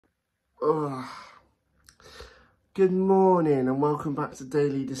Ugh. Good morning and welcome back to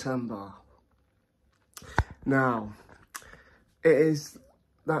Daily December. Now, it is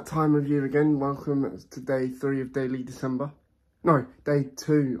that time of year again. Welcome to day 3 of Daily December. No, day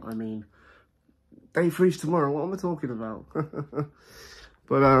 2, I mean. Day 3's tomorrow, what am I talking about?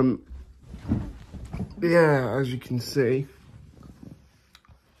 But, yeah, as you can see,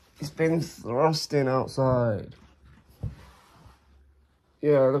 it's been frosting outside.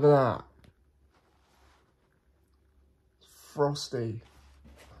 Yeah, look at that. Frosty.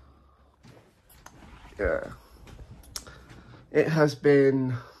 Yeah. It has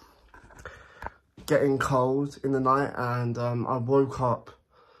been getting cold in the night and I woke up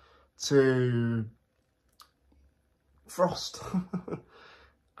to frost.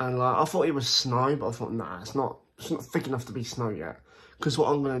 And like I thought it was snow, but I thought nah, it's not thick enough to be snow yet. Because what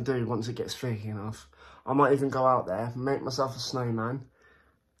I'm gonna do once it gets thick enough, I might even go out there, make myself a snowman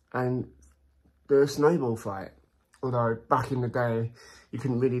and do a snowball fight. Although, back in the day, you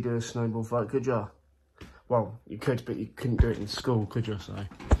couldn't really do a snowball fight, could you? Well, you could, but you couldn't do it in school, could you? So,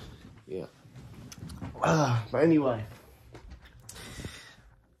 yeah. But anyway.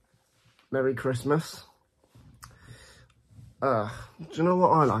 Merry Christmas. Do you know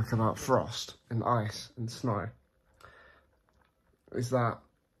what I like about frost and ice and snow? Is that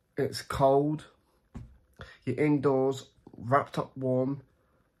it's cold, you're indoors, wrapped up warm,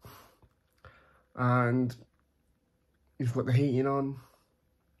 and you've got the heating on,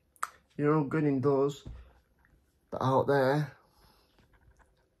 you're all good indoors, but out there,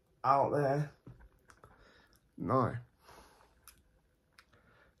 no.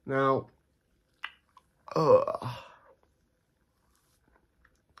 Now,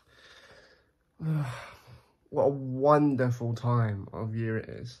 what a wonderful time of year it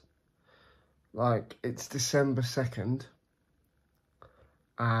is. Like, it's December 2nd,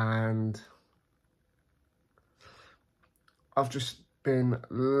 and I've just been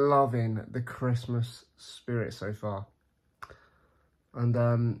loving the Christmas spirit so far.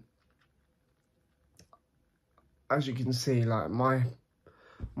 And as you can see, like my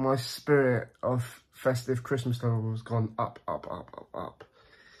spirit of festive Christmas level has gone up.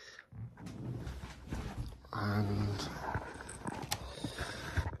 And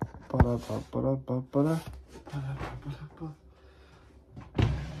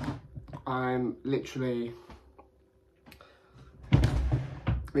I'm literally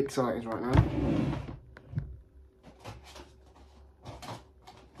excited right now.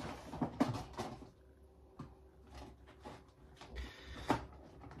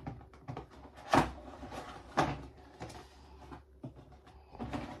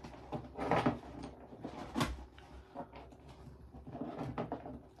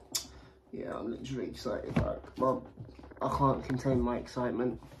 Yeah, I'm literally excited. Like, well, I can't contain my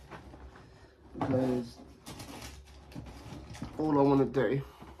excitement because all I want to do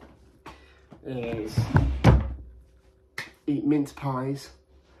is eat mince pies,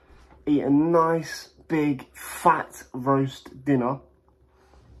 eat a nice big fat roast dinner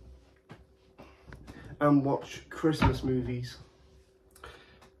and watch Christmas movies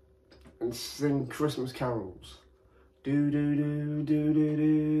and sing Christmas carols. Do do do do do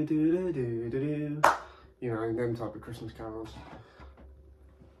do do do do do. You know, them type of Christmas carols.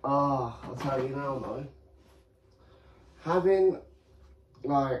 I'll tell you now though, having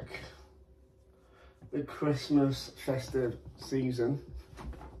like the Christmas festive season,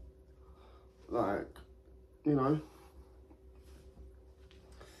 like, you know,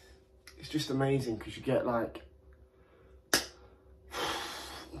 it's just amazing because you get like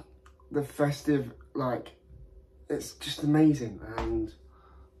the festive, like, it's just amazing. And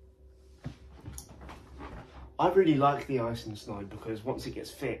I really like the ice and snow because once it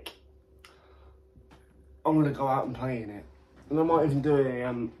gets thick, I'm going to go out and play in it. And I might even do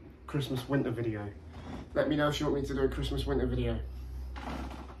a Christmas winter video. Let me know if you want me to do a Christmas winter video.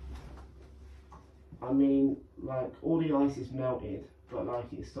 I mean, like, all the ice is melted, but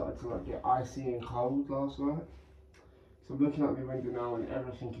like it started to like get icy and cold last night. So I'm looking out the window now and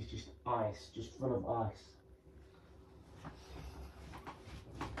everything is just ice, just full of ice.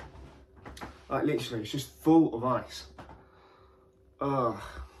 Like literally, it's just full of ice.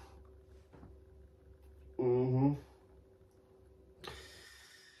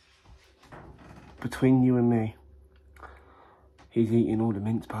 Between you and me, he's eating all the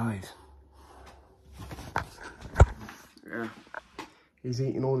mince pies. Yeah, he's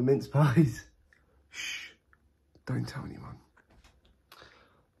eating all the mince pies. Shh, don't tell anyone.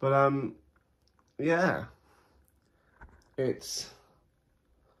 But yeah, it's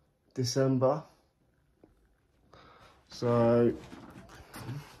December, so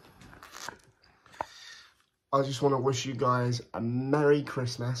I just want to wish you guys a Merry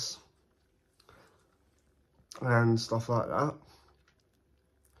Christmas and stuff like that,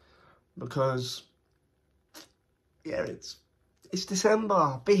 because yeah, it's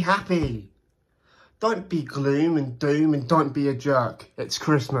December. Be happy. Don't be gloom and doom, and don't be a jerk. It's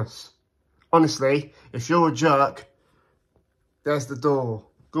Christmas. Honestly, if you're a jerk, there's the door.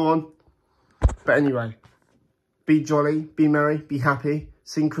 Go on. But anyway, be jolly, be merry, be happy,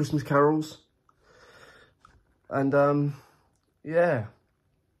 sing Christmas carols. And yeah,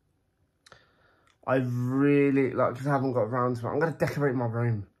 I really, like, because I haven't got around to it, I'm going to decorate my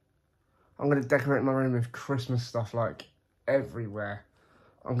room. I'm going to decorate my room with Christmas stuff, like, everywhere.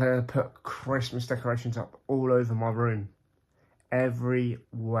 I'm going to put Christmas decorations up all over my room.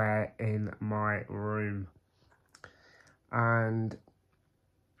 Everywhere in my room. And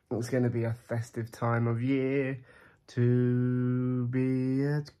it's going to be a festive time of year to be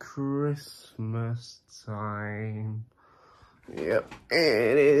at Christmas time. Yep,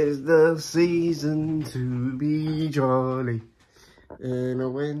 it is the season to be jolly in a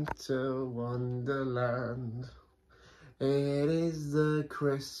winter wonderland. It is the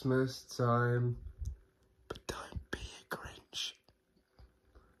Christmas time, but don't be a Grinch.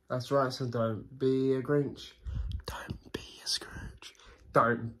 That's right, so don't be a Grinch. Don't be a Scrooge.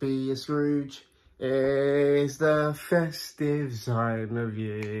 Don't be a Scrooge. It's the festive time of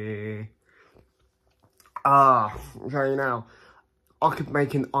year. Okay, now, I could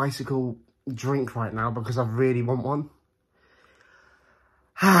make an icicle drink right now because I really want one.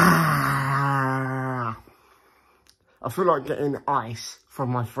 I feel like getting ice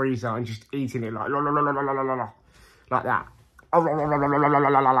from my freezer and just eating it like like that.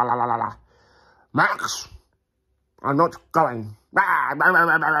 Max, I'm not going.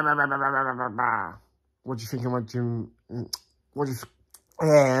 What do you think of my Jim? What do you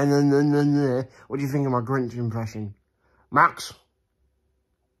think of my Grinch impression? Max,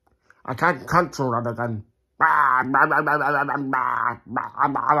 I can't control that again.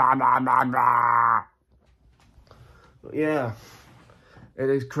 But yeah, it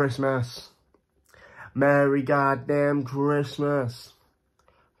is Christmas. Merry goddamn Christmas.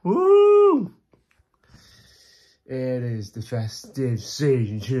 Woo! It is the festive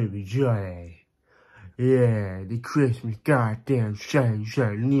season to be jolly. Yeah, the Christmas goddamn shine.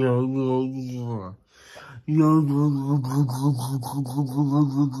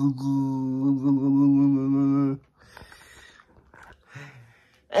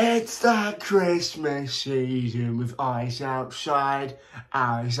 It's the Christmas season with ice outside,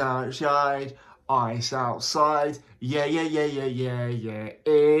 ice outside, ice outside. Yeah. It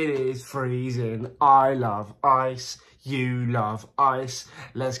is freezing. I love ice. You love ice.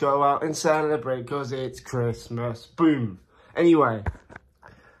 Let's go out and celebrate because it's Christmas. Boom. Anyway,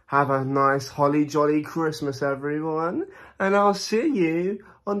 have a nice holly jolly Christmas, everyone. And I'll see you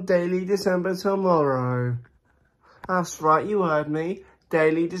on Daily December tomorrow. That's right, you heard me.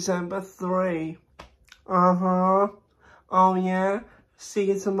 Daily December 3. Oh yeah. See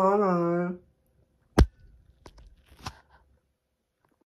you tomorrow.